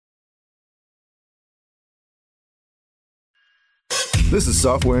This is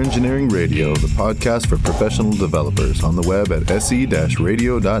Software Engineering Radio, the podcast for professional developers on the web at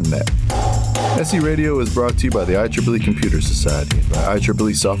se-radio.net. SE Radio is brought to you by the IEEE Computer Society and by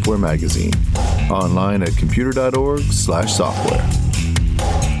IEEE Software Magazine. Online at computer.org/software.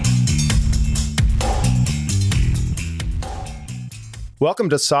 Welcome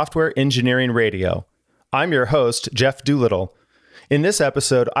to Software Engineering Radio. I'm your host, Jeff Doolittle. In this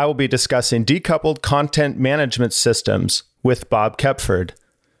episode, I will be discussing decoupled content management systems with Bob Kepford.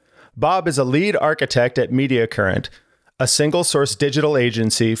 Bob is a lead architect at MediaCurrent, a single-source digital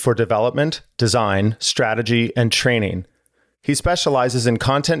agency for development, design, strategy, and training. He specializes in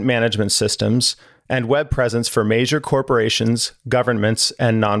content management systems and web presence for major corporations, governments,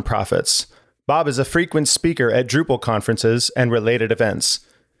 and nonprofits. Bob is a frequent speaker at Drupal conferences and related events.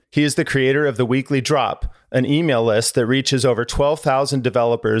 He is the creator of the Weekly Drop, an email list that reaches over 12,000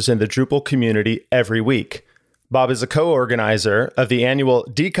 developers in the Drupal community every week. Bob is a co-organizer of the annual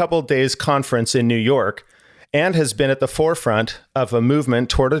Decoupled Days conference in New York and has been at the forefront of a movement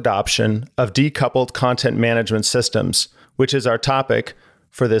toward adoption of decoupled content management systems, which is our topic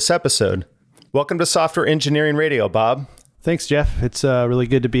for this episode. Welcome to Software Engineering Radio, Bob. Thanks, Jeff. It's really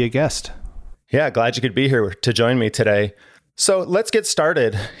good to be a guest. Yeah, glad you could be here to join me today. So let's get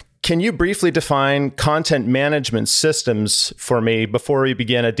started. Can you briefly define content management systems for me before we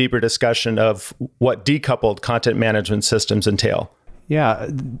begin a deeper discussion of what decoupled content management systems entail? Yeah,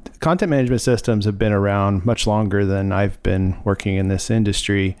 content management systems have been around much longer than I've been working in this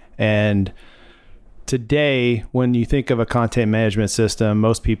industry. And today, when you think of a content management system,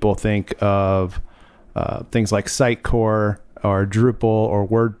 most people think of things like Sitecore or Drupal or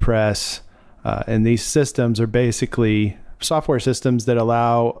WordPress. And these systems are basically software systems that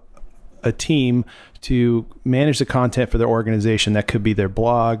allow a team to manage the content for their organization. That could be their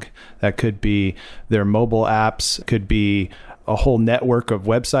blog, that could be their mobile apps, could be a whole network of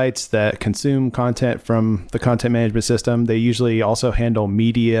websites that consume content from the content management system. They usually also handle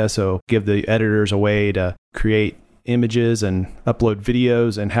media, so give the editors a way to create images and upload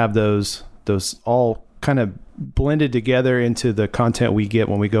videos and have those all kind of blended together into the content we get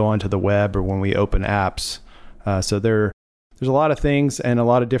when we go onto the web or when we open apps. So there's a lot of things and a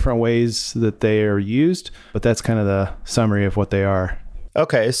lot of different ways that they are used, but that's kind of the summary of what they are.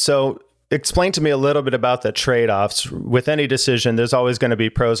 Okay, so explain to me a little bit about the trade-offs. With any decision, there's always going to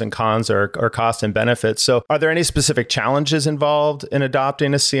be pros and cons or cost and benefits. So are there any specific challenges involved in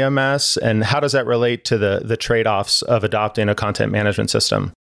adopting a CMS? And how does that relate to the trade-offs of adopting a content management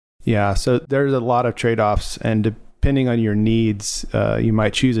system? Yeah, so there's a lot of trade-offs, and depending on your needs, you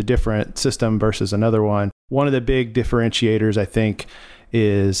might choose a different system versus another one. One of the big differentiators, I think,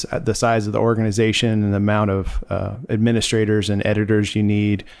 is the size of the organization and the amount of administrators and editors you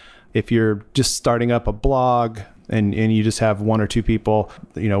need. If you're just starting up a blog and you just have one or two people,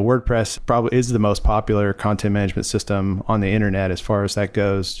 WordPress probably is the most popular content management system on the internet as far as that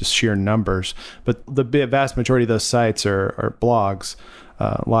goes, just sheer numbers. But the vast majority of those sites are blogs.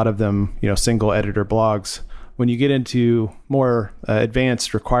 A lot of them, single editor blogs. When you get into more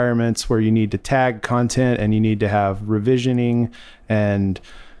advanced requirements where you need to tag content and you need to have revisioning and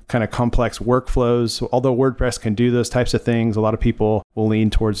kind of complex workflows, although WordPress can do those types of things, a lot of people will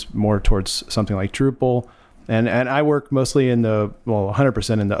lean more towards something like Drupal. And I work mostly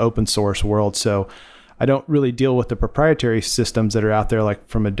 100% in the open source world. So I don't really deal with the proprietary systems that are out there, like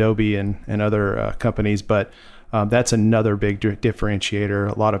from Adobe and other companies, but that's another big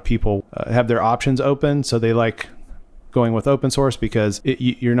differentiator. A lot of people have their options open, so they like going with open source because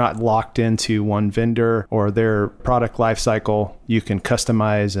you're not locked into one vendor or their product lifecycle. You can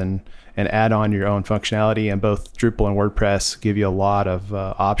customize and add on your own functionality, and both Drupal and WordPress give you a lot of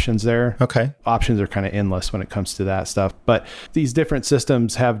options there. Okay. Options are kind of endless when it comes to that stuff, but these different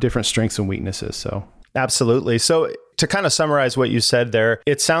systems have different strengths and weaknesses. So absolutely. So to kind of summarize what you said there,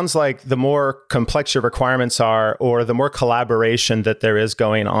 it sounds like the more complex your requirements are, or the more collaboration that there is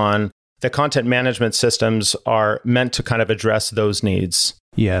going on, the content management systems are meant to kind of address those needs.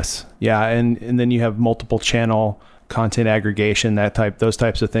 Yes. Yeah. And then you have multiple channel content aggregation, those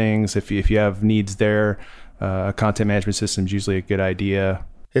types of things. If you have needs there, a content management system is usually a good idea.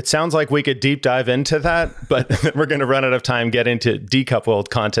 It sounds like we could deep dive into that, but we're going to run out of time getting to decoupled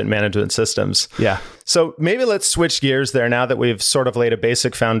content management systems. Yeah. So maybe let's switch gears there now that we've sort of laid a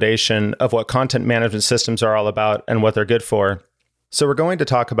basic foundation of what content management systems are all about and what they're good for. So we're going to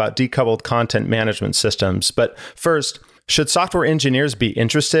talk about decoupled content management systems. But first, should software engineers be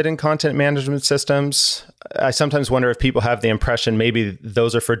interested in content management systems? I sometimes wonder if people have the impression maybe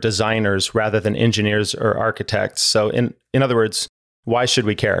those are for designers rather than engineers or architects. So in other words, why should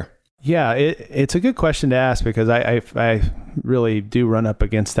we care? Yeah, it's a good question to ask because I really do run up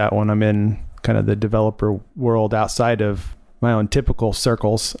against that when I'm in kind of the developer world outside of my own typical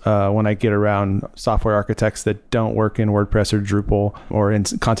circles. When I get around software architects that don't work in WordPress or Drupal or in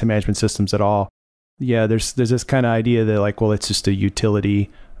content management systems at all. Yeah, there's this kind of idea that like, well, it's just a utility,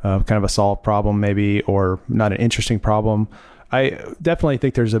 kind of a solved problem maybe, or not an interesting problem. I definitely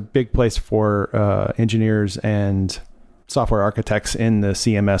think there's a big place for engineers and software architects in the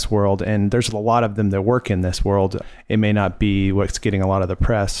CMS world, and there's a lot of them that work in this world. It may not be what's getting a lot of the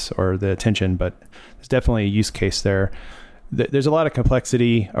press or the attention, but there's definitely a use case there. There's a lot of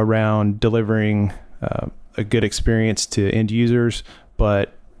complexity around delivering a good experience to end users,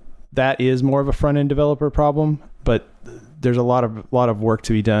 but that is more of a front-end developer problem. But there's a lot of work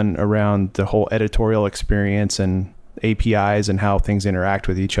to be done around the whole editorial experience and APIs and how things interact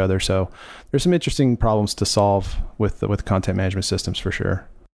with each other. So there's some interesting problems to solve with content management systems for sure.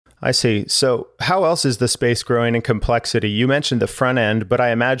 I see. So how else is the space growing in complexity? You mentioned the front end, but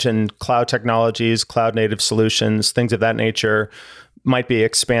I imagine cloud technologies, cloud native solutions, things of that nature might be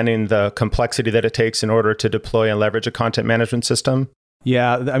expanding the complexity that it takes in order to deploy and leverage a content management system.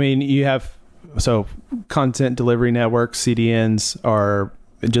 Yeah. I mean, so content delivery networks, CDNs are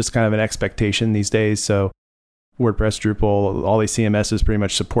just kind of an expectation these days. So WordPress, Drupal, all these CMSs pretty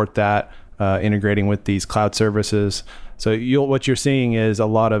much support that, integrating with these cloud services. So what you're seeing is a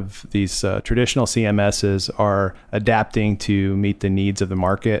lot of these traditional CMSs are adapting to meet the needs of the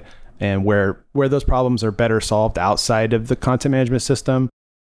market, and where those problems are better solved outside of the content management system,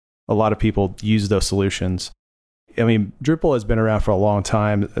 a lot of people use those solutions. I mean, Drupal has been around for a long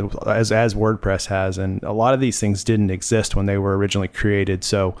time, as WordPress has, and a lot of these things didn't exist when they were originally created.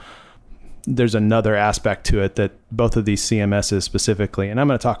 So there's another aspect to it that both of these CMSs specifically, and I'm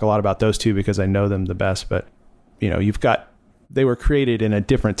going to talk a lot about those two because I know them the best, but they were created in a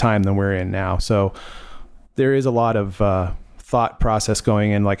different time than we're in now. So there is a lot of thought process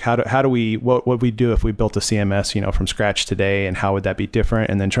going in, like what would we do if we built a CMS, from scratch today, and how would that be different?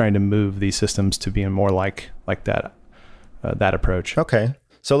 And then trying to move these systems to being more like that approach. Okay.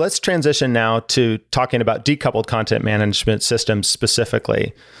 So let's transition now to talking about decoupled content management systems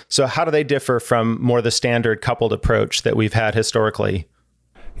specifically. So how do they differ from more the standard coupled approach that we've had historically?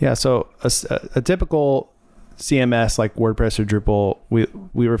 Yeah, so a typical CMS like WordPress or Drupal,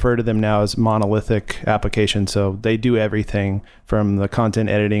 we refer to them now as monolithic applications. So they do everything from the content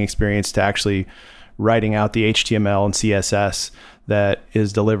editing experience to actually writing out the HTML and CSS that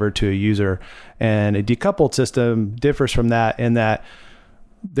is delivered to a user. And a decoupled system differs from that in that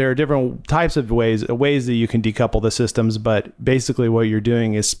there are different types of ways that you can decouple the systems, but basically what you're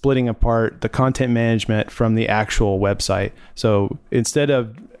doing is splitting apart the content management from the actual website. So instead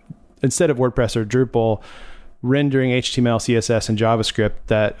of WordPress or Drupal rendering HTML, CSS, and JavaScript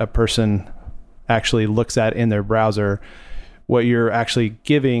that a person actually looks at in their browser, what you're actually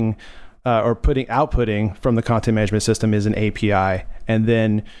giving or outputting from the content management system is an API, and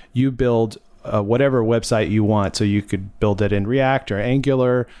then you build whatever website you want. So you could build it in React or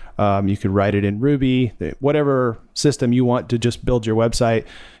Angular. You could write it in Ruby, whatever system you want to just build your website,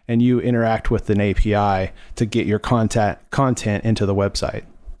 and you interact with an API to get your content into the website.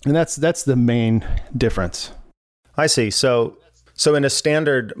 And that's the main difference. I see. So in a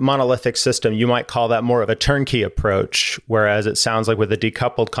standard monolithic system, you might call that more of a turnkey approach, whereas it sounds like with a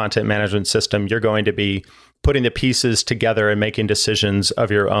decoupled content management system, you're going to be putting the pieces together and making decisions of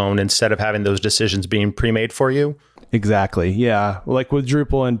your own instead of having those decisions being pre-made for you. Exactly. Yeah. Like with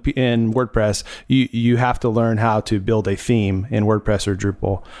Drupal and WordPress, you have to learn how to build a theme in WordPress or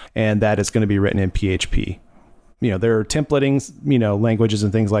Drupal, and that is going to be written in PHP. There are templating, languages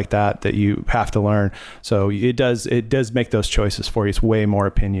and things like that you have to learn. So it does make those choices for you. It's way more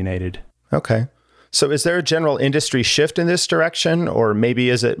opinionated. Okay. So is there a general industry shift in this direction, or maybe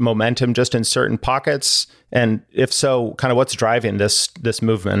is it momentum just in certain pockets? And if so, kind of what's driving this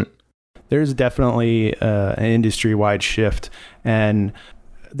movement? There's definitely an industry-wide shift, and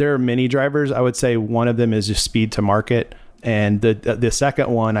there are many drivers. I would say one of them is just speed to market. And the second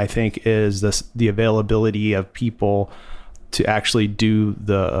one, I think, is the availability of people to actually do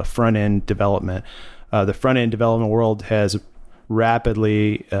the front-end development. The front-end development world has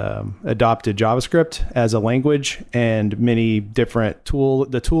rapidly adopted JavaScript as a language, and many different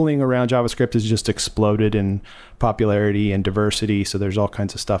the tooling around JavaScript has just exploded in popularity and diversity. So there's all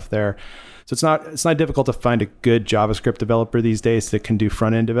kinds of stuff there. So it's not difficult to find a good JavaScript developer these days that can do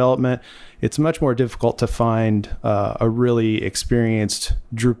front-end development. It's much more difficult to find a really experienced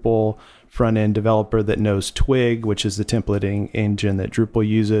Drupal front-end developer that knows Twig, which is the templating engine that Drupal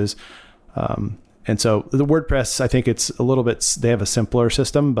uses. And And so the WordPress, I think it's a little bit, they have a simpler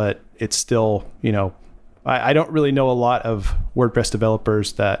system, but it's still, I don't really know a lot of WordPress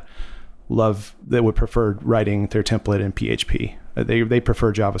developers that would prefer writing their template in PHP. They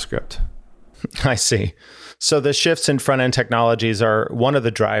prefer JavaScript. I see. So the shifts in front-end technologies are one of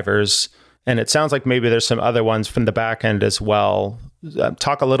the drivers, and it sounds like maybe there's some other ones from the back end as well.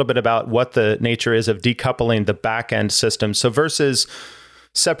 Talk a little bit about what the nature is of decoupling the back end system. So versus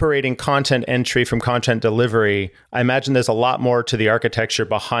separating content entry from content delivery, I imagine there's a lot more to the architecture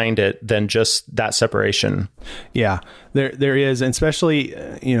behind it than just that separation. Yeah, there is. And especially,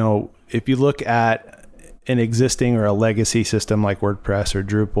 if you look at an existing or a legacy system like WordPress or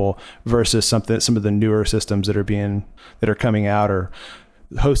Drupal versus some of the newer systems that are coming out, or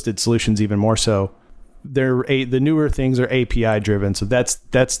hosted solutions even more so, the newer things are API driven. So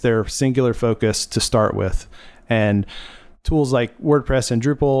that's their singular focus to start with. And tools like WordPress and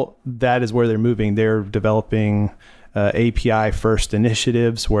Drupal, that is where they're moving. They're developing API first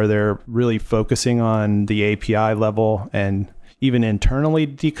initiatives where they're really focusing on the API level and even internally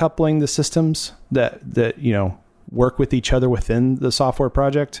decoupling the systems that work with each other within the software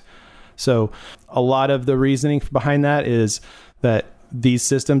project. So a lot of the reasoning behind that is that these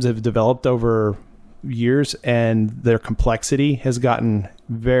systems have developed over years and their complexity has gotten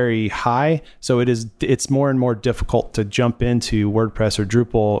very high. So it's more and more difficult to jump into WordPress or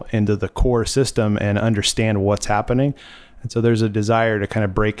Drupal into the core system and understand what's happening. And so there's a desire to kind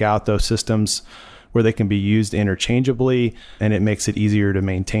of break out those systems where they can be used interchangeably, and it makes it easier to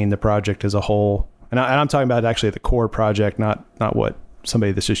maintain the project as a whole. And I'm talking about actually the core project, not what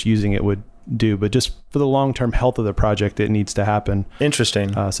somebody that's just using it would do, but just for the long-term health of the project, it needs to happen.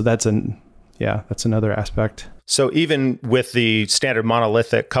 Interesting. So that's another aspect. So even with the standard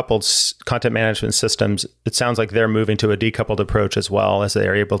monolithic coupled content management systems, it sounds like they're moving to a decoupled approach as well as they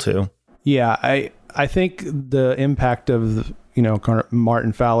are able to. Yeah, I think the impact of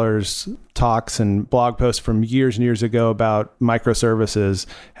Martin Fowler's talks and blog posts from years and years ago about microservices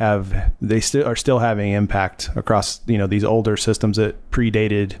are still having impact across these older systems that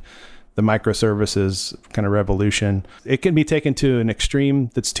predated the microservices kind of revolution. It can be taken to an extreme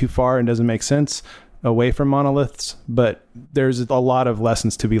that's too far and doesn't make sense away from monoliths, but there's a lot of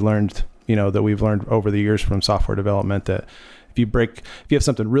lessons to be learned, that we've learned over the years from software development, that if you have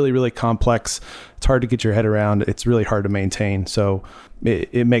something really, really complex, it's hard to get your head around. It's really hard to maintain. So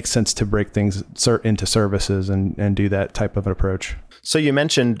it makes sense to break things into services and do that type of an approach. So you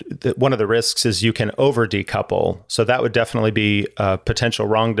mentioned that one of the risks is you can over decouple. So that would definitely be a potential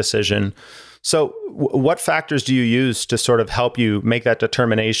wrong decision. So what factors do you use to sort of help you make that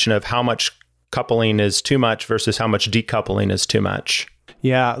determination of how much coupling is too much versus how much decoupling is too much?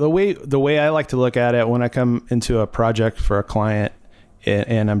 Yeah, the way I like to look at it when I come into a project for a client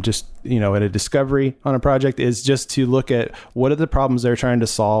and I'm just, at a discovery on a project, is just to look at what are the problems they're trying to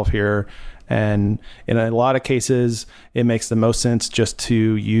solve here. And in a lot of cases, it makes the most sense just to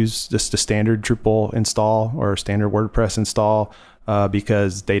use just a standard Drupal install or a standard WordPress install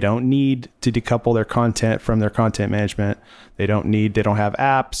because they don't need to decouple their content from their content management. They don't have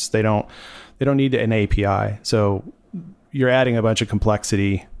apps. They don't need an API. So you're adding a bunch of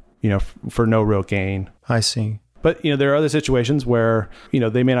complexity, for no real gain. I see. But, there are other situations where,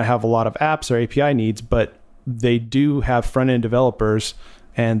 they may not have a lot of apps or API needs, but they do have front-end developers,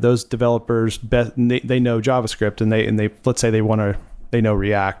 and those developers, they know JavaScript, and they let's say they know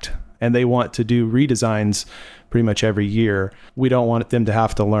React, and they want to do redesigns pretty much every year. We don't want them to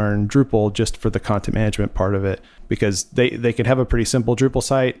have to learn Drupal just for the content management part of it, because they could have a pretty simple Drupal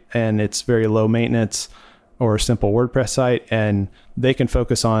site and it's very low maintenance, or a simple WordPress site, and they can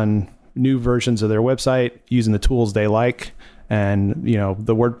focus on new versions of their website using the tools they like. And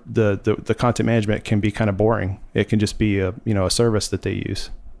the content management can be kind of boring. It can just be a service that they use.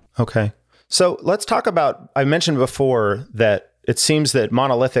 Okay. So let's talk about, I mentioned before that it seems that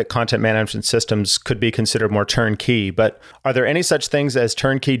monolithic content management systems could be considered more turnkey, but are there any such things as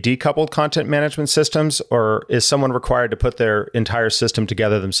turnkey decoupled content management systems, or is someone required to put their entire system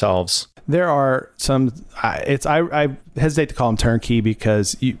together themselves? There are some, I hesitate to call them turnkey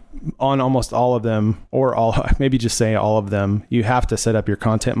because on almost all of them, maybe just say all of them, you have to set up your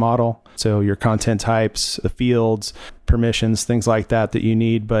content model. So your content types, the fields, permissions, things like that you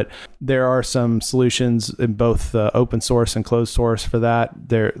need. But there are some solutions in both open source and closed source for that.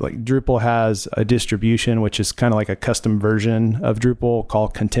 Like Drupal has a distribution, which is kind of like a custom version of Drupal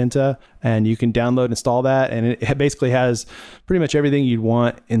called Contenta. And you can download and install that. And it basically has pretty much everything you'd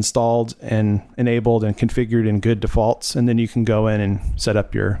want installed and enabled and configured in good defaults. And then you can go in and set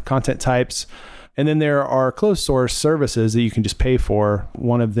up your content types. And then there are closed source services that you can just pay for.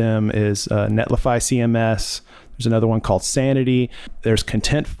 One of them is Netlify CMS. There's another one called Sanity. There's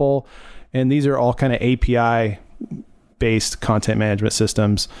Contentful. And these are all kind of API based content management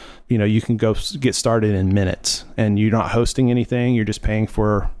systems. You can go get started in minutes, and you're not hosting anything. You're just paying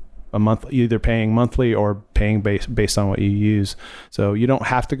for a month, either paying monthly or paying based on what you use. So you don't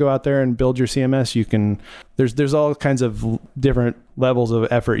have to go out there and build your CMS. You can, there's all kinds of different levels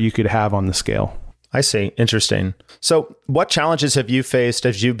of effort you could have on the scale. I see. Interesting. So what challenges have you faced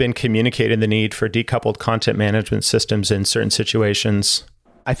as you've been communicating the need for decoupled content management systems in certain situations?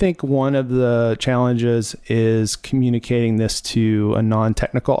 I think one of the challenges is communicating this to a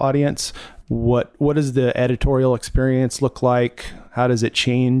non-technical audience. What does the editorial experience look like? How does it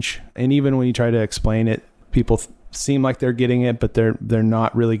change? And even when you try to explain it, people seem like they're getting it, but they're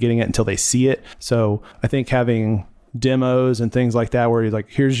not really getting it until they see it. So I think having demos and things like that, where you're like,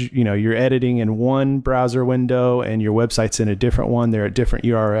 here's, you're editing in one browser window and your website's in a different one. They're at different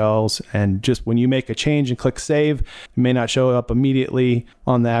URLs. And just when you make a change and click save, it may not show up immediately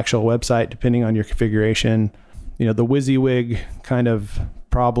on the actual website, depending on your configuration. The WYSIWYG kind of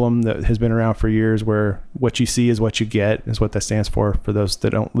problem that has been around for years, where what you see is what you get, is what that stands for those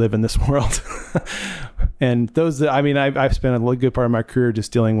that don't live in this world. And those that, I've spent a good part of my career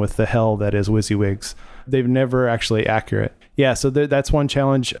just dealing with the hell that is WYSIWYGs. They've never actually accurate. Yeah, so that's one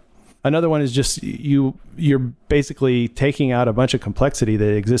challenge. Another one is just you're basically taking out a bunch of complexity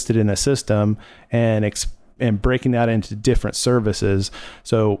that existed in a system and breaking that into different services.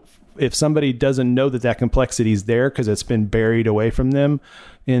 So if somebody doesn't know that complexity is there because it's been buried away from them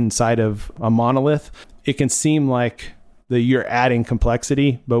inside of a monolith, it can seem like you're adding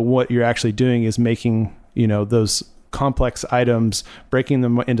complexity, but what you're actually doing is making, those complex items, breaking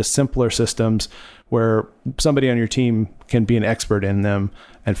them into simpler systems where somebody on your team can be an expert in them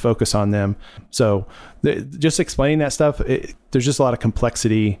and focus on them. So just explaining that stuff, there's just a lot of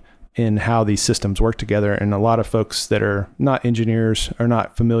complexity in how these systems work together. And a lot of folks that are not engineers are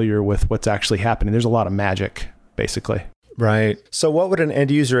not familiar with what's actually happening. There's a lot of magic, basically. Right. So what would an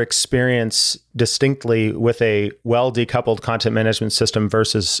end user experience distinctly with a well-decoupled content management system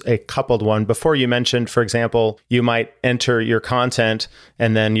versus a coupled one? Before you mentioned, for example, you might enter your content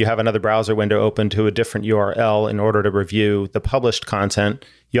and then you have another browser window open to a different URL in order to review the published content.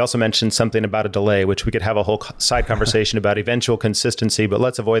 You also mentioned something about a delay, which we could have a whole side conversation about eventual consistency, but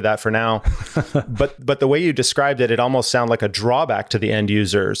let's avoid that for now. But the way you described it, it almost sounded like a drawback to the end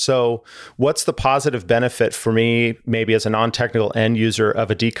user. So what's the positive benefit for me, maybe as a non-technical end user,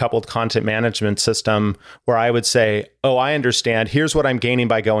 of a decoupled content management system where I would say, oh, I understand, here's what I'm gaining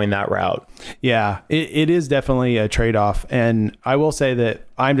by going that route? Yeah, it is definitely a trade-off. And I will say that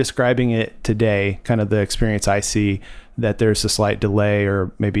I'm describing it today, kind of the experience I see, that there's a slight delay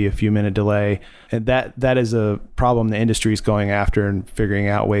or maybe a few minute delay. And that is a problem the industry is going after and figuring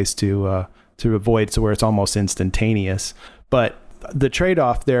out ways to avoid, so where it's almost instantaneous. But the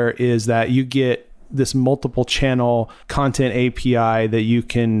trade-off there is that you get this multiple channel content API that you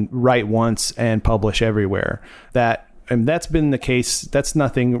can write once and publish everywhere. And that's been the case. That's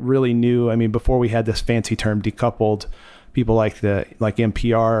nothing really new. Before we had this fancy term decoupled, people like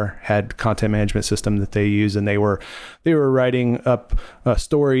NPR had content management system that they use, and they were writing up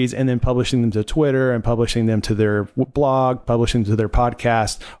stories and then publishing them to Twitter and publishing them to their blog, publishing them to their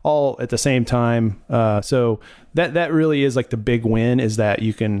podcast, all at the same time. So that really is like the big win, is that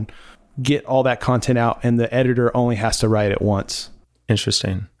you can get all that content out and the editor only has to write it once.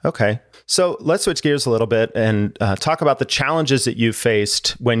 Interesting. Okay. So let's switch gears a little bit and talk about the challenges that you've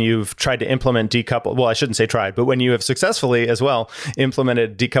faced when you've tried to implement decoupled. Well, I shouldn't say tried, but when you have successfully as well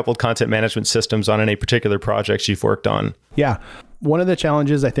implemented decoupled content management systems on any particular projects you've worked on. Yeah. One of the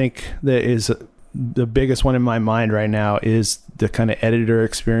challenges I think that is the biggest one in my mind right now is the kind of editor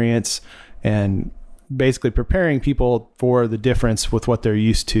experience and basically preparing people for the difference with what they're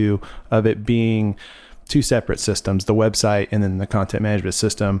used to of it being two separate systems, the website and then the content management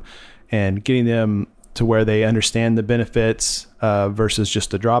system, and getting them to where they understand the benefits versus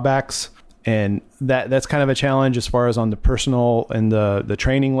just the drawbacks. And that's kind of a challenge as far as on the personal and the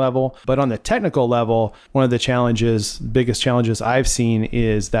training level. But on the technical level, one of the biggest challenges I've seen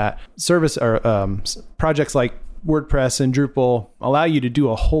is that projects like WordPress and Drupal allow you to do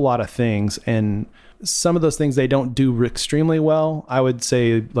a whole lot of things, and some of those things they don't do extremely well. I would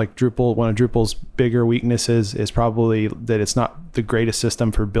say like Drupal, one of Drupal's bigger weaknesses is probably that it's not the greatest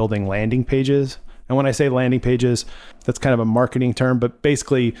system for building landing pages. And when I say landing pages, that's kind of a marketing term, but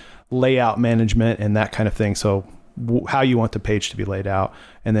basically layout management and that kind of thing. So how you want the page to be laid out,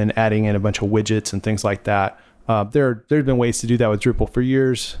 and then adding in a bunch of widgets and things like that. There's been ways to do that with Drupal for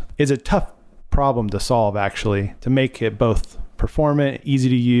years. It's a tough problem to solve, actually, to make it both performant, easy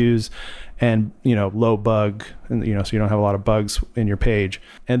to use, and low bug, and so you don't have a lot of bugs in your page.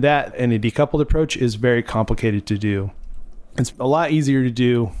 And that in a decoupled approach is very complicated to do. It's a lot easier to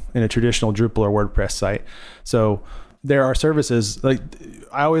do in a traditional Drupal or WordPress site. So there are services, like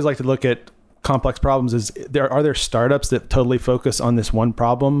I always like to look at complex problems, is are there startups that totally focus on this one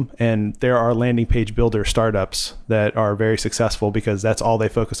problem, and there are landing page builder startups that are very successful because that's all they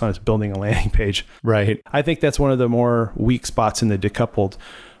focus on is building a landing page. Right. I think that's one of the more weak spots in the decoupled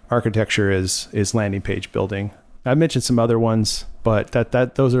architecture is landing page building. I mentioned some other ones, but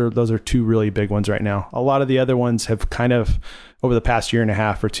those are two really big ones right now. A lot of the other ones have kind of over the past year and a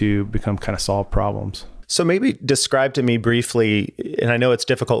half or two become kind of solved problems. So maybe describe to me briefly, and I know it's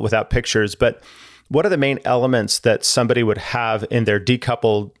difficult without pictures, but what are the main elements that somebody would have in their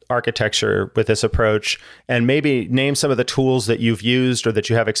decoupled architecture with this approach? And maybe name some of the tools that you've used or that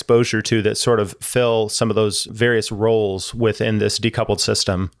you have exposure to that sort of fill some of those various roles within this decoupled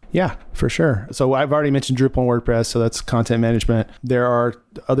system. Yeah, for sure. So I've already mentioned Drupal and WordPress, so that's content management. There are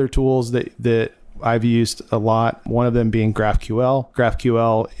other tools that I've used a lot, one of them being GraphQL.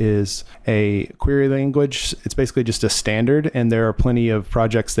 GraphQL is a query language. It's basically just a standard, and there are plenty of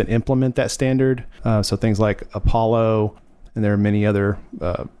projects that implement that standard. So things like Apollo, and there are many other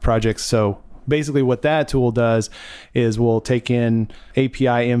projects. So basically what that tool does is we'll take in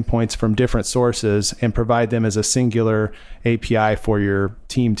API endpoints from different sources and provide them as a singular API for your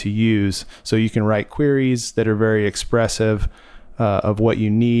team to use. So you can write queries that are very expressive of what you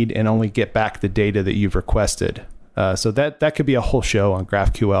need and only get back the data that you've requested. So that could be a whole show on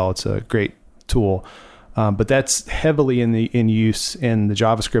GraphQL. It's a great tool, but that's heavily in use in the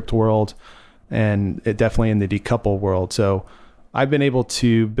JavaScript world, and definitely in the decouple world. So I've been able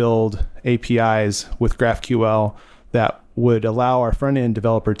to build APIs with GraphQL that would allow our front-end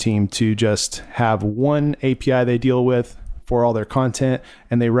developer team to just have one API they deal with for all their content,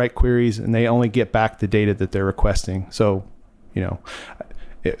 and they write queries and they only get back the data that they're requesting. So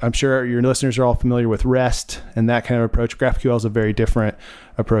I'm sure your listeners are all familiar with REST and that kind of approach. GraphQL is a very different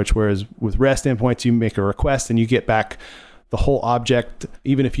approach, whereas with REST endpoints, you make a request and you get back the whole object,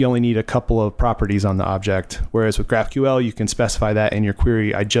 even if you only need a couple of properties on the object. Whereas with GraphQL, you can specify that in your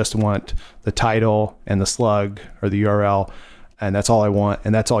query. I just want the title and the slug or the URL, and that's all I want,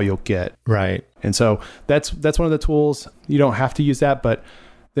 and that's all you'll get. Right. And so that's one of the tools. You don't have to use that, but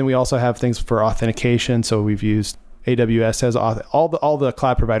then we also have things for authentication. So we've used AWS has all the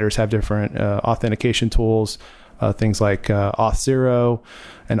cloud providers have different authentication tools. Things like Auth0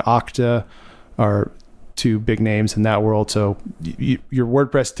 and Okta are two big names in that world. So your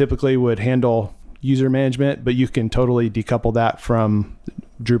WordPress typically would handle user management, but you can totally decouple that from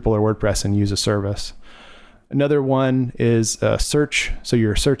Drupal or WordPress and use a service. Another one is search. So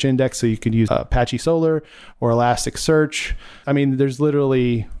your search index, so you could use Apache Solr or Elasticsearch. I mean, there's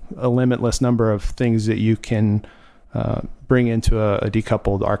literally a limitless number of things that you can bring into a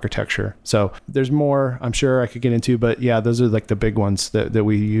decoupled architecture. So there's more I'm sure I could get into, but yeah, those are like the big ones that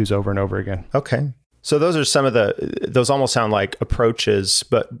we use over and over again. Okay. So those are some of those almost sound like approaches,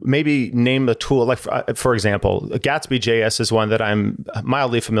 but maybe name a tool. Like for example, Gatsby.js is one that I'm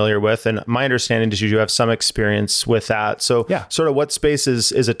mildly familiar with. And my understanding is you have some experience with that. So yeah. Sort of what space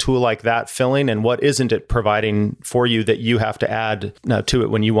is a tool like that filling, and what isn't it providing for you that you have to add to it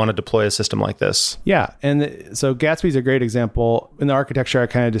when you want to deploy a system like this? Yeah. And so Gatsby is a great example. In the architecture I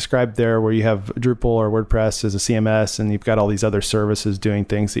kind of described there, where you have Drupal or WordPress as a CMS, and you've got all these other services doing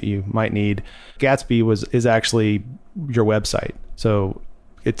things that you might need. Gatsby is actually your website. So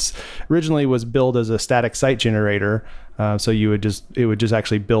it's originally was built as a static site generator. So it would just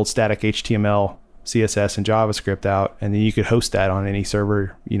actually build static HTML, CSS, and JavaScript out, and then you could host that on any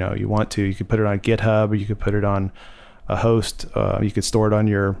server you want to. You could put it on GitHub, or you could put it on a host. You could store it on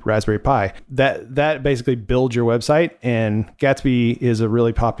your Raspberry Pi. That basically builds your website. And Gatsby is a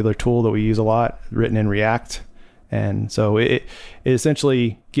really popular tool that we use a lot, written in React. And so it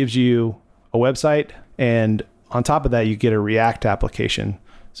essentially gives you a website, and on top of that, you get a React application.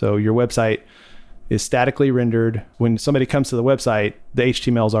 So your website is statically rendered. When somebody comes to the website, the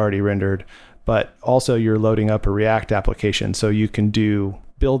HTML is already rendered, but also you're loading up a React application. So you can do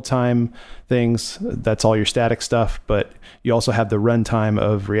build time things. That's all your static stuff, but you also have the runtime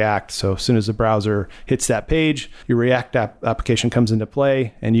of React. So as soon as the browser hits that page, your React application comes into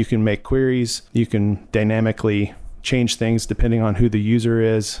play, and you can make queries. You can dynamically change things depending on who the user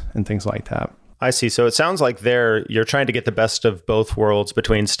is and things like that. I see. So it sounds like you're trying to get the best of both worlds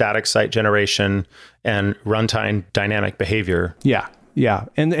between static site generation and runtime dynamic behavior. Yeah. Yeah.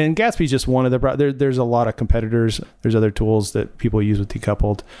 And Gatsby is just one of there's a lot of competitors. There's other tools that people use with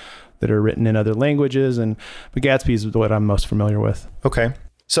decoupled that are written in other languages. But Gatsby is what I'm most familiar with. Okay.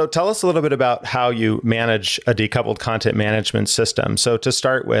 So tell us a little bit about how you manage a decoupled content management system. So to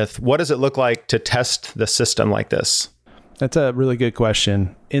start with, what does it look like to test the system like this? That's a really good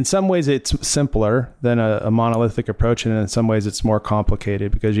question. In some ways, it's simpler than a monolithic approach, and in some ways, it's more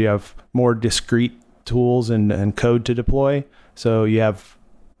complicated because you have more discrete tools and code to deploy. So you have,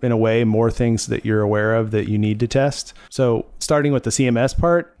 in a way, more things that you're aware of that you need to test. So starting with the CMS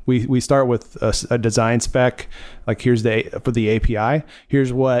part, we start with a design spec. Like here's for the API.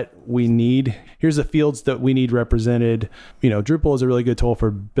 Here's what we need. Here's the fields that we need represented. Drupal is a really good tool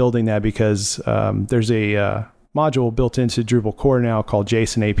for building that because there's a module built into Drupal core now called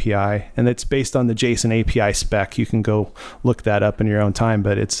JSON API, and it's based on the JSON API spec. You can go look that up in your own time,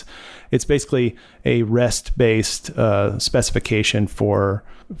 but it's basically a REST-based specification for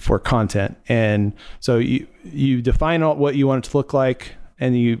content. And so you define what you want it to look like,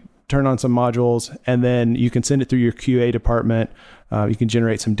 and you turn on some modules, and then you can send it through your QA department. You can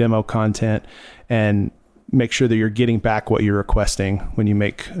generate some demo content and make sure that you're getting back what you're requesting when you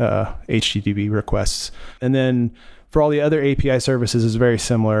make HTTP requests. And then for all the other API services, it's very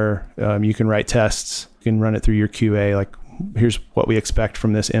similar. You can write tests. You can run it through your QA. Like, here's what we expect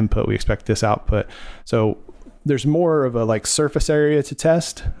from this input. We expect this output. So there's more of a surface area to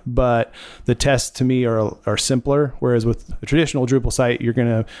test, but the tests to me are simpler. Whereas with a traditional Drupal site, you're going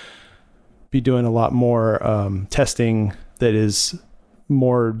to be doing a lot more testing that is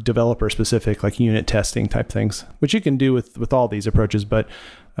more developer specific, like unit testing type things, which you can do with all these approaches, but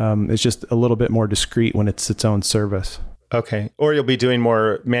it's just a little bit more discrete when it's its own service. Okay. Or you'll be doing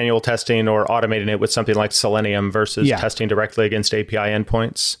more manual testing or automating it with something like Selenium versus testing directly against API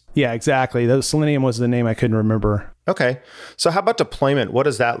endpoints. Yeah, exactly. Selenium was the name I couldn't remember. Okay. So how about deployment? What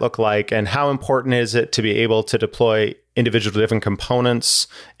does that look like? And how important is it to be able to deploy individual different components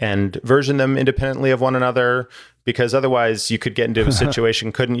and version them independently of one another? Because otherwise you could get into a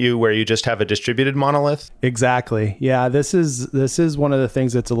situation, couldn't you, where you just have a distributed monolith? Exactly. Yeah, this is one of the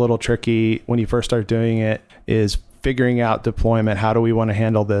things that's a little tricky when you first start doing it, is figuring out deployment. How do we want to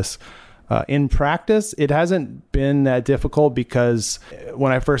handle this? In practice, it hasn't been that difficult because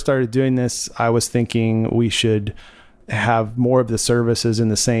when I first started doing this, I was thinking we should have more of the services in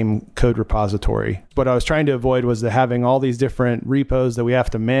the same code repository. What I was trying to avoid was having all these different repos that we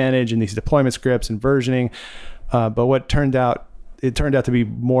have to manage and these deployment scripts and versioning. But it turned out to be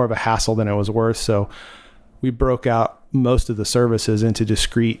more of a hassle than it was worth. So we broke out most of the services into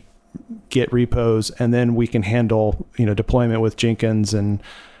discrete Git repos, and then we can handle deployment with Jenkins and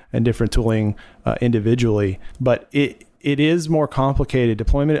different tooling individually. But it is more complicated.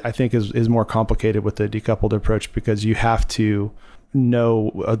 Deployment, I think, is more complicated with the decoupled approach because you have to know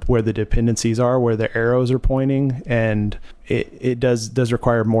where the dependencies are, where the arrows are pointing, and it does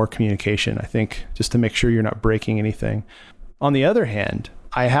require more communication, I think, just to make sure you're not breaking anything. On the other hand,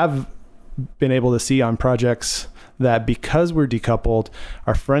 I have been able to see on projects that because we're decoupled,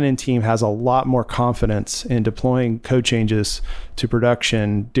 our front-end team has a lot more confidence in deploying code changes to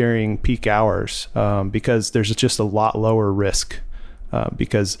production during peak hours because there's just a lot lower risk.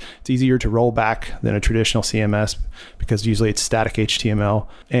 Because it's easier to roll back than a traditional CMS because usually it's static HTML,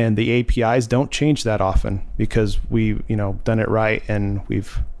 and the APIs don't change that often because we've done it right and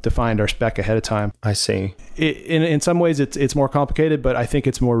we've defined our spec ahead of time. I see. In some ways it's more complicated, but I think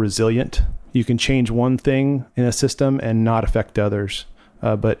it's more resilient. You can change one thing in a system and not affect others.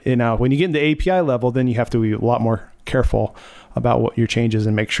 But when you get into API level, then you have to be a lot more careful about what your changes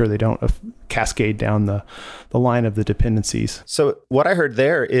and make sure they don't cascade down the line of the dependencies. So what I heard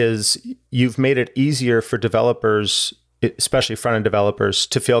there is you've made it easier for developers, especially front-end developers,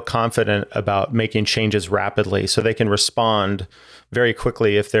 to feel confident about making changes rapidly so they can respond very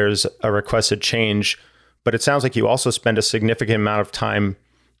quickly if there's a requested change. But it sounds like you also spend a significant amount of time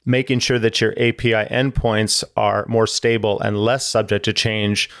making sure that your API endpoints are more stable and less subject to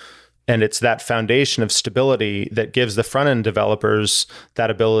change. And it's that foundation of stability that gives the front-end developers that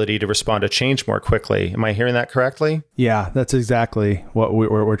ability to respond to change more quickly. Am I hearing that correctly? Yeah, that's exactly what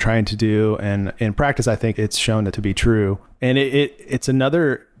we're trying to do. And in practice, I think it's shown it to be true. And it's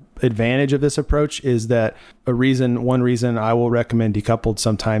another advantage of this approach is that one reason I will recommend decoupled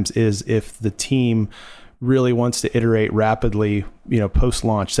sometimes is if the team really wants to iterate rapidly,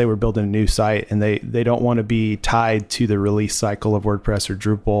 post-launch. Say we're building a new site and they don't want to be tied to the release cycle of WordPress or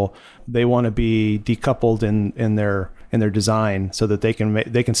Drupal. They want to be decoupled in their design so that they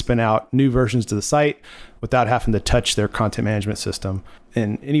can spin out new versions to the site without having to touch their content management system.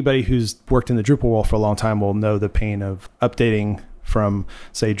 And anybody who's worked in the Drupal world for a long time will know the pain of updating from,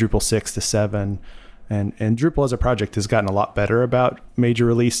 say, Drupal 6 to 7 And Drupal as a project has gotten a lot better about major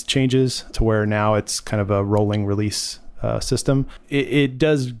release changes to where now it's kind of a rolling release system. It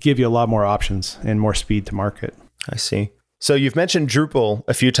does give you a lot more options and more speed to market. I see. So you've mentioned Drupal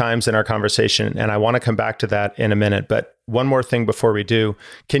a few times in our conversation, and I want to come back to that in a minute. But one more thing before we do,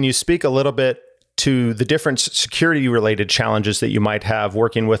 can you speak a little bit to the different security-related challenges that you might have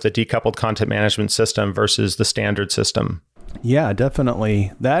working with a decoupled content management system versus the standard system? Yeah,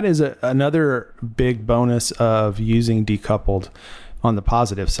 definitely. That is another big bonus of using decoupled on the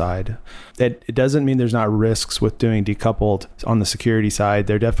positive side. That it doesn't mean there's not risks with doing decoupled on the security side.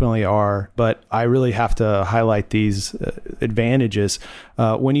 There definitely are, but I really have to highlight these advantages.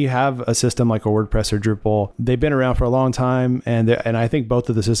 When you have a system like a WordPress or Drupal, they've been around for a long time, and I think both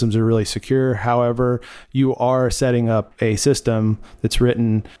of the systems are really secure. However, you are setting up a system that's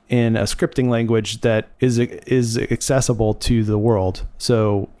written in a scripting language that is accessible to the world.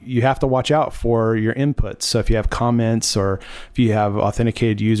 So you have to watch out for your inputs. So if you have comments or if you have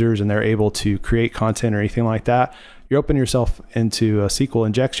authenticated users and they're able to create content or anything like that, you're opening yourself into SQL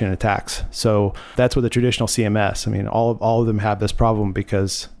injection attacks. So that's with a traditional CMS. I mean, all of them have this problem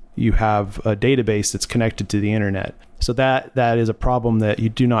because you have a database that's connected to the internet. So that is a problem that you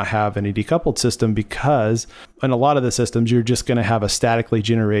do not have in a decoupled system, because in a lot of the systems, you're just going to have a statically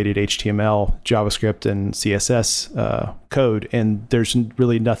generated HTML, JavaScript, and CSS code. And there's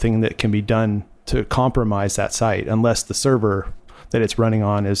really nothing that can be done to compromise that site unless the server that it's running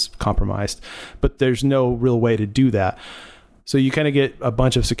on is compromised. But there's no real way to do that. So you kind of get a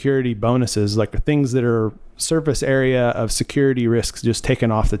bunch of security bonuses, like things that are surface area of security risks just taken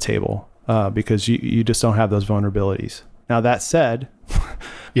off the table because you just don't have those vulnerabilities. Now, that said,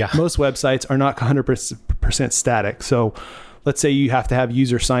 most websites are not 100% static. So let's say you have to have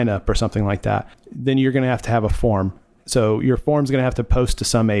user sign up or something like that. Then you're going to have a form. So your form's going to have to post to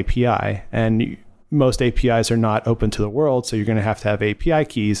some API, and most APIs are not open to the world. So you're going to have API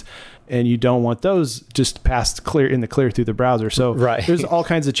keys, and you don't want those just passed clear through the browser. So there's all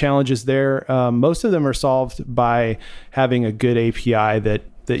kinds of challenges there. Most of them are solved by having a good API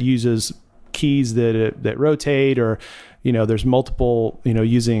that uses keys that rotate, or, there's multiple,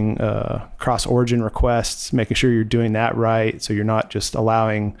 using cross origin requests, making sure you're doing that right. So you're not just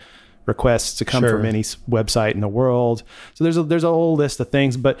allowing requests to come from any website in the world. So there's a whole list of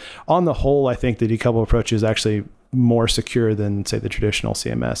things, but on the whole, I think the decoupled approach is actually more secure than, say, the traditional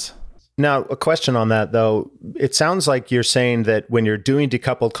CMS. Now, a question on that, though. It sounds like you're saying that when you're doing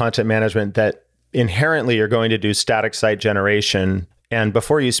decoupled content management, that inherently you're going to do static site generation. And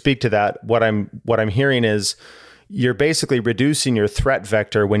before you speak to that, what I'm hearing is you're basically reducing your threat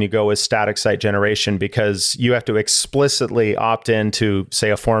vector when you go with static site generation, because you have to explicitly opt into,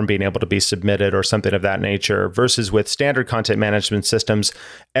 say, a form being able to be submitted or something of that nature, versus with standard content management systems,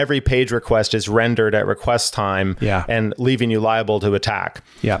 every page request is rendered at request time and leaving you liable to attack.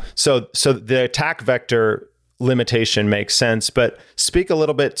 So the attack vector limitation makes sense, but speak a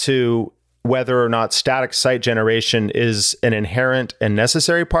little bit to whether or not static site generation is an inherent and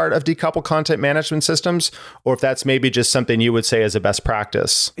necessary part of decoupled content management systems, or if that's maybe just something you would say is a best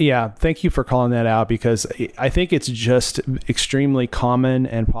practice. Yeah, thank you for calling that out, because I think it's just extremely common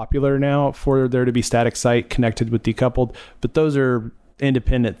and popular now for there to be static site connected with decoupled, but those are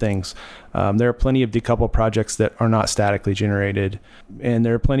independent things. There are plenty of decoupled projects that are not statically generated, and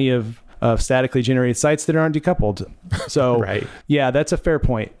there are plenty of statically generated sites that aren't decoupled. So yeah, that's a fair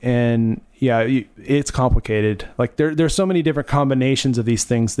point. And yeah, it's complicated. Like there's so many different combinations of these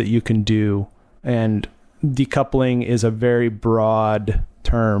things that you can do. And decoupling is a very broad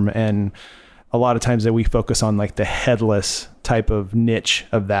term. And a lot of times that we focus on like the headless type of niche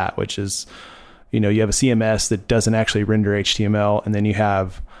of that, which is, you have a CMS that doesn't actually render HTML. And then you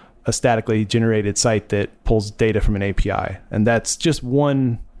have a statically generated site that pulls data from an API. And that's just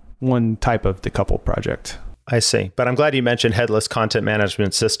one type of decoupled project. I see. But I'm glad you mentioned headless content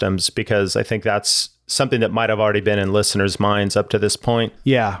management systems, because I think that's something that might have already been in listeners' minds up to this point.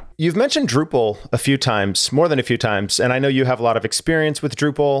 Yeah. You've mentioned Drupal a few times, more than a few times, and I know you have a lot of experience with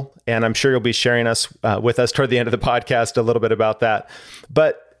Drupal, and I'm sure you'll be sharing with us toward the end of the podcast a little bit about that.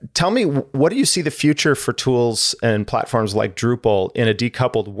 But tell me, what do you see the future for tools and platforms like Drupal in a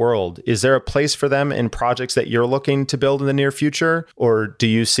decoupled world? Is there a place for them in projects that you're looking to build in the near future? Or do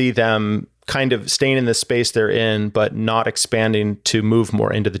you see them kind of staying in the space they're in, but not expanding to move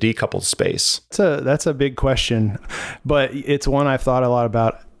more into the decoupled space? That's a big question, but it's one I've thought a lot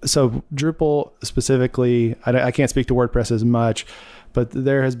about. So Drupal specifically, I can't speak to WordPress as much, but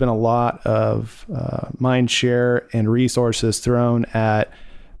there has been a lot of mind share and resources thrown at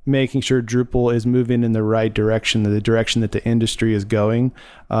making sure Drupal is moving in the right direction, the direction that the industry is going.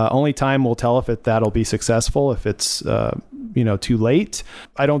 Only time will tell if that'll be successful, if it's too late.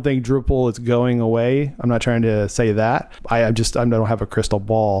 I don't think Drupal is going away. I'm not trying to say that. I don't have a crystal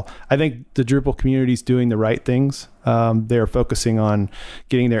ball. I think the Drupal community is doing the right things. They're focusing on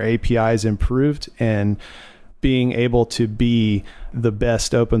getting their APIs improved and being able to be the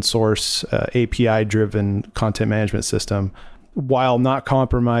best open source API driven content management system, while not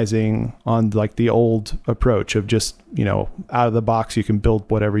compromising on like the old approach of just, out of the box, you can build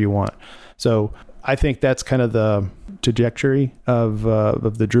whatever you want. So I think that's kind of the trajectory of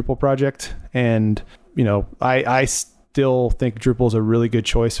the Drupal project. And, I still think Drupal is a really good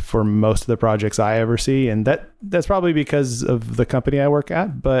choice for most of the projects I ever see. And that's probably because of the company I work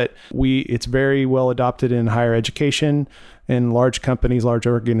at, but it's very well adopted in higher education, and large companies, large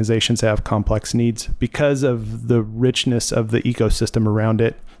organizations have complex needs because of the richness of the ecosystem around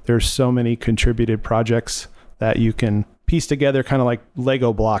it. There's so many contributed projects that you can piece together kind of like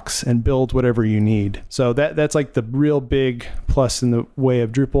Lego blocks and build whatever you need. So that's like the real big plus in the way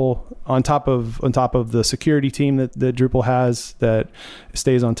of Drupal, on top of the security team that Drupal has that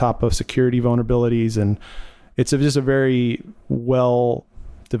stays on top of security vulnerabilities. And it's just a very well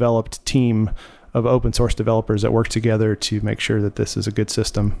developed team of open source developers that work together to make sure that this is a good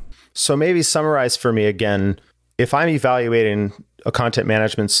system. So maybe summarize for me again, if I'm evaluating a content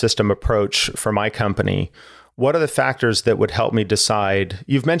management system approach for my company, what are the factors that would help me decide?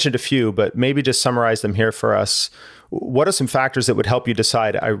 You've mentioned a few, but maybe just summarize them here for us. What are some factors that would help you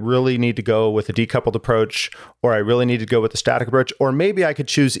decide I really need to go with a decoupled approach, or I really need to go with a static approach, or maybe I could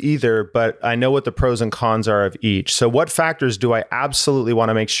choose either, but I know what the pros and cons are of each. So what factors do I absolutely want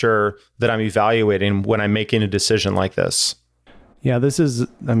to make sure that I'm evaluating when I'm making a decision like this? Yeah, this is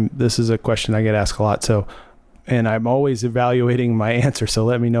a question I get asked a lot. And I'm always evaluating my answer. So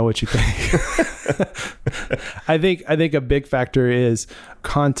let me know what you think. I think a big factor is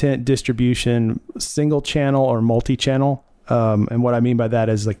content distribution, single channel or multi-channel. And what I mean by that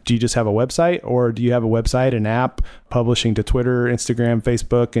is, like, do you just have a website, or do you have a website, an app publishing to Twitter, Instagram,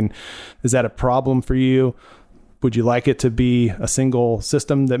 Facebook? And is that a problem for you? Would you like it to be a single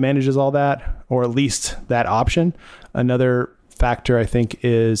system that manages all that, or at least that option? Another factor, I think,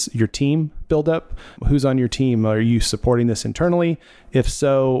 is your team buildup. Who's on your team? Are you supporting this internally? If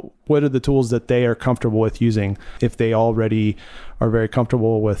so, what are the tools that they are comfortable with using? If they already are very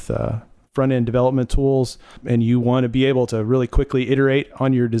comfortable with front-end development tools, and you want to be able to really quickly iterate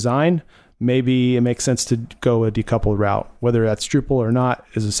on your design, maybe it makes sense to go a decoupled route. Whether that's Drupal or not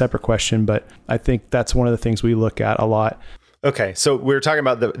is a separate question, but I think that's one of the things we look at a lot. Okay, so we were talking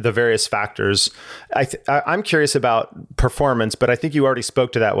about the various factors. I'm curious about performance, but I think you already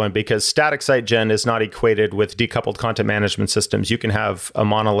spoke to that one, because static site gen is not equated with decoupled content management systems. You can have a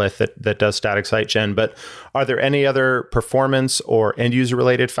monolith that does static site gen, but are there any other performance or end user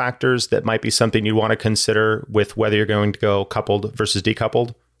related factors that might be something you want to consider with whether you're going to go coupled versus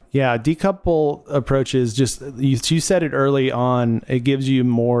decoupled? Yeah, decouple approach is just, you said it early on, it gives you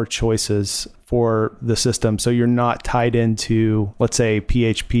more choices for the system. So you're not tied into, let's say,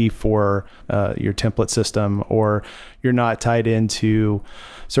 PHP for your template system, or you're not tied into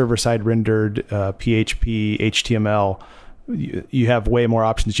server-side rendered PHP, HTML. You have way more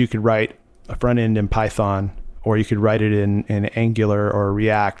options. You could write a front end in Python, or you could write it in Angular or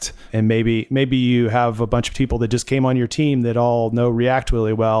React. And maybe you have a bunch of people that just came on your team that all know React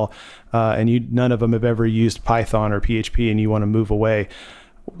really well, and none of them have ever used Python or PHP, and you want to move away.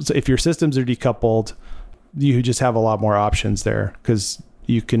 So if your systems are decoupled, you just have a lot more options there, because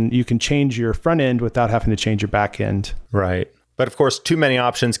you can change your front end without having to change your back end. Right. But of course, too many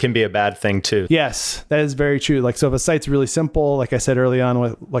options can be a bad thing too. Yes, that is very true. Like, so if a site's really simple, like I said early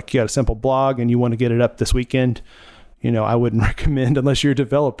on, like you got a simple blog and you want to get it up this weekend, I wouldn't recommend, unless you're a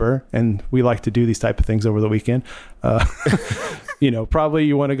developer, and we like to do these type of things over the weekend. Probably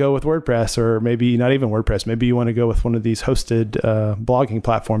you want to go with WordPress, or maybe not even WordPress. Maybe you want to go with one of these hosted blogging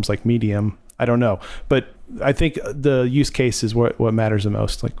platforms like Medium. I don't know. But I think the use case is what matters the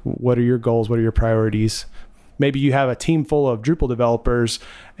most. Like, what are your goals? What are your priorities? Maybe you have a team full of Drupal developers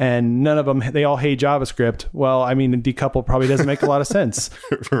and none of them, they all hate JavaScript. Well, I mean, decouple probably doesn't make a lot of sense.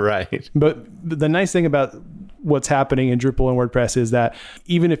 Right. But the nice thing about what's happening in Drupal and WordPress is that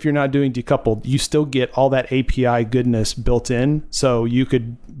even if you're not doing decoupled, you still get all that API goodness built in. So you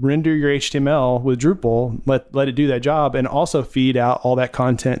could render your HTML with Drupal, let it do that job, and also feed out all that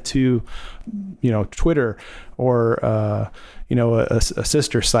content to, Twitter or, a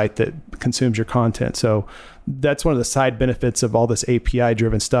sister site that consumes your content. So that's one of the side benefits of all this API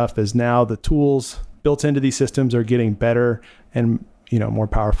driven stuff, is now the tools built into these systems are getting better and more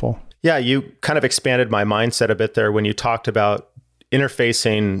powerful. Yeah, you kind of expanded my mindset a bit there when you talked about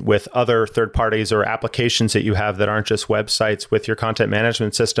interfacing with other third parties or applications that you have that aren't just websites with your content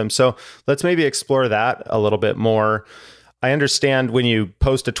management system. So let's maybe explore that a little bit more. I understand when you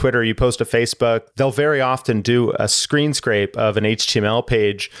post to Twitter, you post to Facebook, they'll very often do a screen scrape of an HTML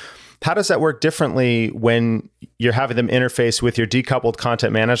page. How does that work differently when you're having them interface with your decoupled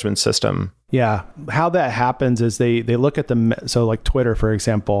content management system? Yeah. How that happens is they look at so like Twitter, for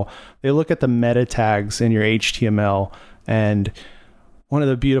example, they look at the meta tags in your HTML. And one of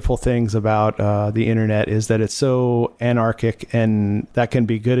the beautiful things about the internet is that it's so anarchic, and that can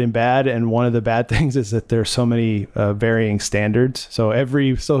be good and bad. And one of the bad things is that there's so many varying standards. So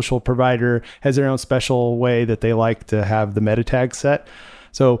every social provider has their own special way that they like to have the meta tag set.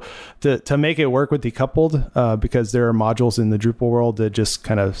 So to make it work with Decoupled, because there are modules in the Drupal world that just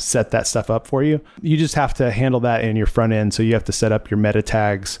kind of set that stuff up for you, you just have to handle that in your front end. So you have to set up your meta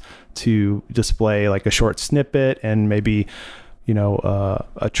tags to display like a short snippet and maybe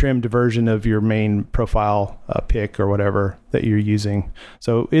a trimmed version of your main profile pic or whatever that you're using.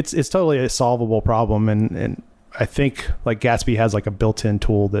 So it's totally a solvable problem. And I think like Gatsby has like a built-in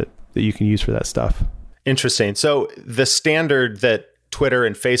tool that you can use for that stuff. Interesting. So the standard that Twitter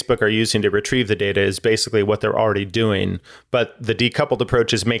and Facebook are using to retrieve the data is basically what they're already doing. But the decoupled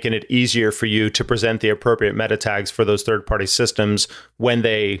approach is making it easier for you to present the appropriate meta tags for those third-party systems when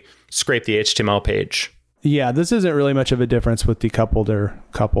they scrape the HTML page. Yeah, this isn't really much of a difference with decoupled or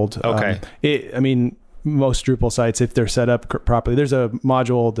coupled. Okay. Most Drupal sites, if they're set up properly, there's a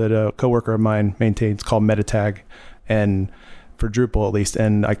module that a coworker of mine maintains called MetaTag, and for Drupal at least,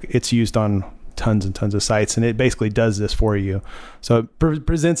 and it's used on tons and tons of sites, and it basically does this for you. So it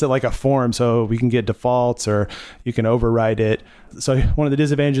presents it like a form, so we can get defaults or you can override it. So one of the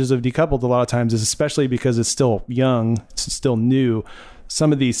disadvantages of decoupled a lot of times is, especially because it's still young, it's still new,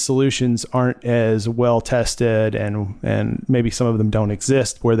 some of these solutions aren't as well tested, and maybe some of them don't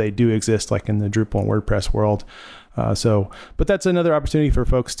exist where they do exist, like in the Drupal and WordPress world. But that's another opportunity for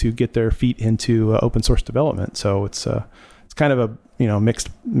folks to get their feet into open source development. So it's kind of a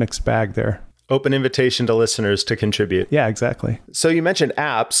mixed bag there. Open invitation to listeners to contribute. Yeah, exactly. So you mentioned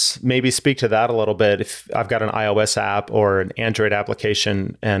apps. Maybe speak to that a little bit. If I've got an iOS app or an Android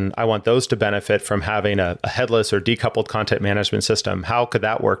application and I want those to benefit from having a headless or decoupled content management system, how could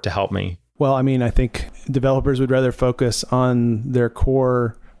that work to help me? Well, I think developers would rather focus on their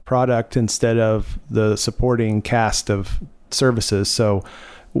core product instead of the supporting cast of services. So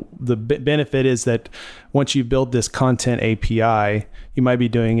the benefit is that once you build this content API, you might be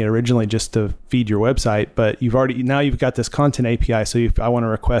doing it originally just to feed your website, but you've got this content API. So if I want to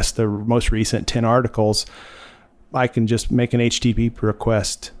request the most recent 10 articles, I can just make an HTTP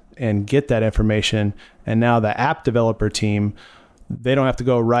request and get that information. And now the app developer team, they don't have to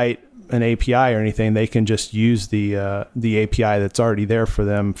go write an API or anything. They can just use the API that's already there for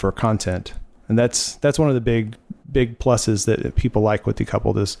them for content. And that's one of the big pluses that people like with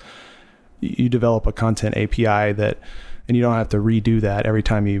Decoupled is you develop a content API and you don't have to redo that every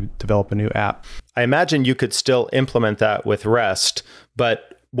time you develop a new app. I imagine you could still implement that with REST,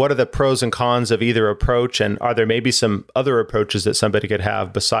 but what are the pros and cons of either approach? And are there maybe some other approaches that somebody could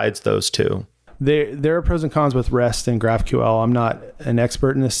have besides those two? There are pros and cons with REST and GraphQL. I'm not an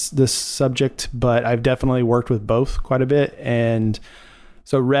expert in this subject, but I've definitely worked with both quite a bit. And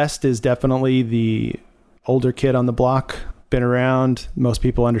so REST is definitely the older kid on the block, been around. Most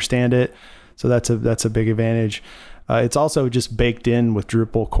people understand it. So that's a big advantage. It's also just baked in with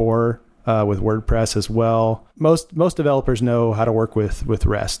Drupal core, with WordPress as well. Most developers know how to work with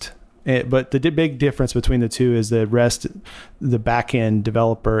REST. But the big difference between the two is that REST, the backend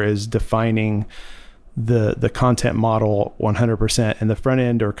developer is defining the content model 100%, and the front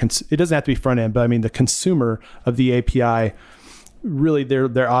end, it doesn't have to be front end, but the consumer of the API, really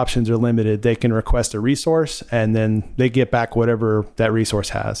their options are limited. They can request a resource and then they get back whatever that resource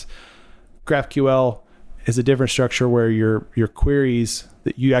has. GraphQL is a different structure where your queries,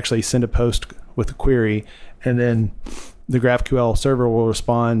 that you actually send a post with a query, and then the GraphQL server will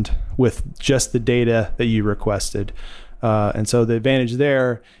respond with just the data that you requested. And so the advantage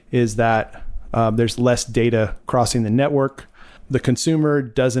there is that there's less data crossing the network. The consumer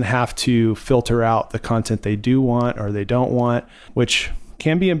doesn't have to filter out the content they do want or they don't want, which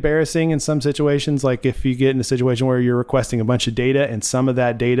can be embarrassing in some situations. Like if you get in a situation where you're requesting a bunch of data and some of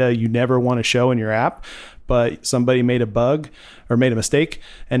that data you never want to show in your app, but somebody made a bug or made a mistake,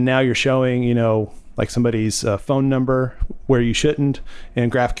 and now you're showing, like somebody's phone number where you shouldn't.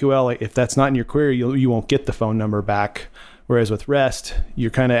 In GraphQL, if that's not in your query, you won't get the phone number back. Whereas with REST,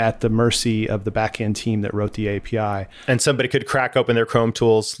 you're kind of at the mercy of the backend team that wrote the API. And somebody could crack open their Chrome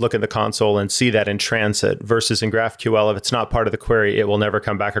tools, look at the console, and see that in transit. Versus in GraphQL, if it's not part of the query, it will never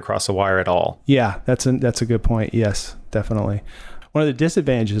come back across the wire at all. Yeah, that's a good point. Yes, definitely. One of the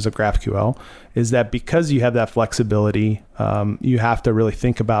disadvantages of GraphQL is that because you have that flexibility, you have to really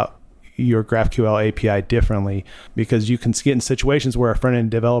think about your GraphQL API differently, because you can get in situations where a front-end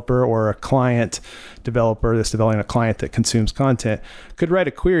developer or a client developer that's developing a client that consumes content could write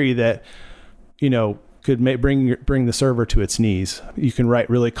a query that, could bring the server to its knees. You can write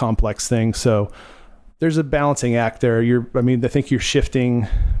really complex things. So there's a balancing act there. I think you're shifting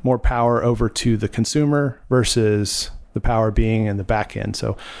more power over to the consumer versus the power being in the back end.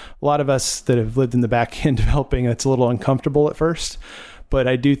 So a lot of us that have lived in the back end developing, it's a little uncomfortable at first. But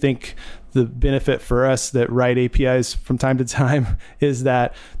I do think the benefit for us that write APIs from time to time is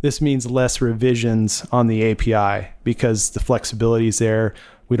that this means less revisions on the API because the flexibility is there.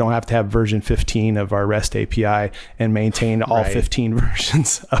 We don't have to have version 15 of our REST API and maintain all 15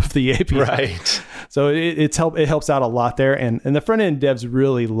 versions of the API. Right. So it helps out a lot there. And the front end devs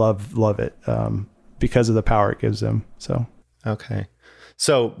really love it because of the power it gives them. So okay.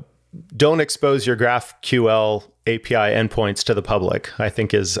 So don't expose your GraphQL API endpoints to the public, I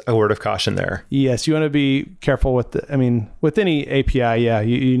think is a word of caution there. Yes, you want to be careful with with any API,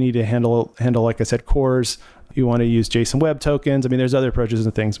 you need to handle, like I said, cores. You want to use JSON web tokens. There's other approaches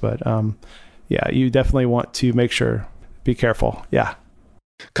and things, but you definitely want to make sure, be careful. Yeah.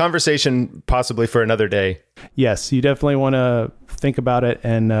 Conversation possibly for another day. Yes, you definitely want to think about it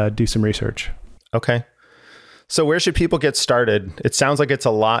and do some research. Okay. So where should people get started? It sounds like it's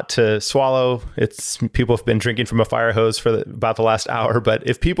a lot to swallow. People have been drinking from a fire hose for about the last hour. But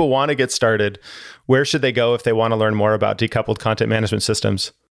if people want to get started, where should they go if they want to learn more about decoupled content management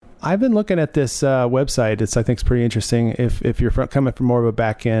systems? I've been looking at this website. I think it's pretty interesting. If you're coming from more of a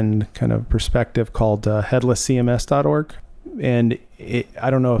back-end kind of perspective, called headlesscms.org. And I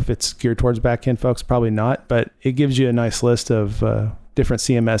don't know if it's geared towards back-end folks, probably not. But it gives you a nice list of different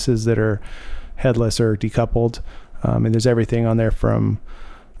CMSs that are headless or decoupled. And there's everything on there from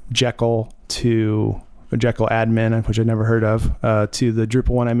Jekyll to a Jekyll admin, which I've never heard of, to the Drupal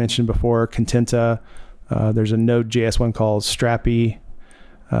one I mentioned before, Contenta. There's a Node.js one called Strappy.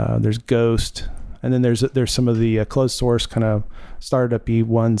 There's Ghost. And then there's some of the closed source kind of startup-y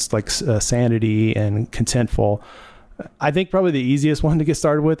ones like Sanity and Contentful. I think probably the easiest one to get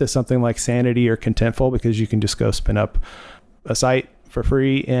started with is something like Sanity or Contentful, because you can just go spin up a site for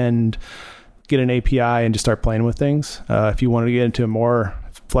free and get an API and just start playing with things. If you want to get into more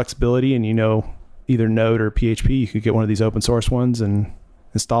flexibility and either Node or PHP, you could get one of these open source ones and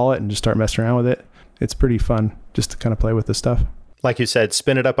install it and just start messing around with it. It's pretty fun just to kind of play with this stuff. Like you said,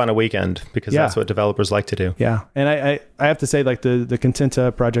 spin it up on a weekend, because that's what developers like to do. Yeah. And I have to say, like the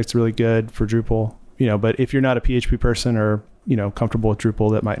Contenta project's really good for Drupal, but if you're not a PHP person or, comfortable with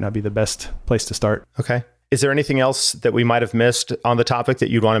Drupal, that might not be the best place to start. Okay. Is there anything else that we might have missed on the topic that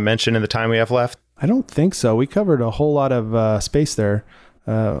you'd want to mention in the time we have left? I don't think so. We covered a whole lot of space there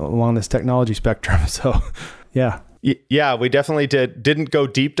along this technology spectrum. So, yeah. Yeah, we definitely didn't go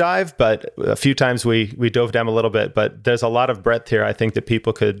deep dive, but a few times we dove down a little bit. But there's a lot of breadth here, I think, that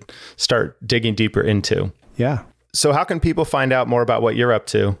people could start digging deeper into. Yeah. So how can people find out more about what you're up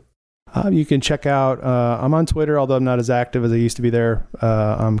to? You can check out, I'm on Twitter, although I'm not as active as I used to be there.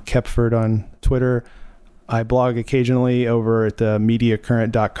 I'm Kepford on Twitter. I blog occasionally over at the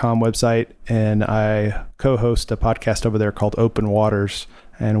MediaCurrent.com website, and I co-host a podcast over there called Open Waters,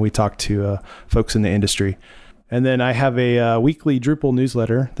 and we talk to folks in the industry. And then I have a weekly Drupal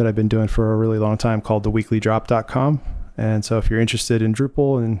newsletter that I've been doing for a really long time called theweeklydrop.com. And so if you're interested in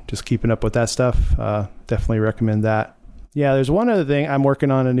Drupal and just keeping up with that stuff, definitely recommend that. Yeah, there's one other thing. I'm working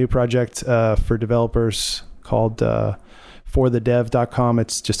on a new project for developers called forthedev.com.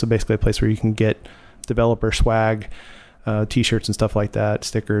 It's just basically a place where you can get developer swag, t-shirts and stuff like that,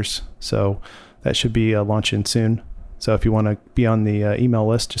 stickers. So that should be launching soon. So if you want to be on the email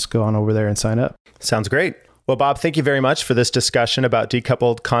list, just go on over there and sign up. Sounds great. Well, Bob, thank you very much for this discussion about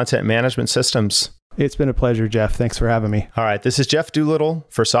decoupled content management systems. It's been a pleasure, Jeff. Thanks for having me. All right. This is Jeff Doolittle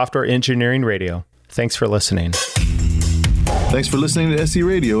for Software Engineering Radio. Thanks for listening. Thanks for listening to SE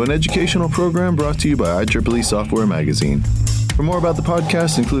Radio, an educational program brought to you by IEEE Software Magazine. For more about the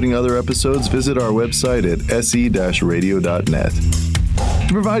podcast, including other episodes, visit our website at se-radio.net.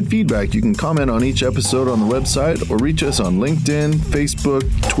 To provide feedback, you can comment on each episode on the website or reach us on LinkedIn, Facebook,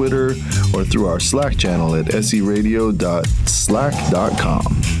 Twitter, or through our Slack channel at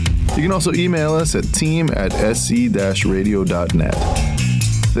seradio.slack.com. You can also email us at team@se-radio.net.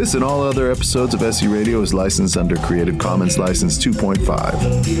 This and all other episodes of SE Radio is licensed under Creative Commons License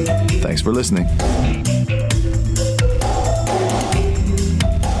 2.5. Thanks for listening.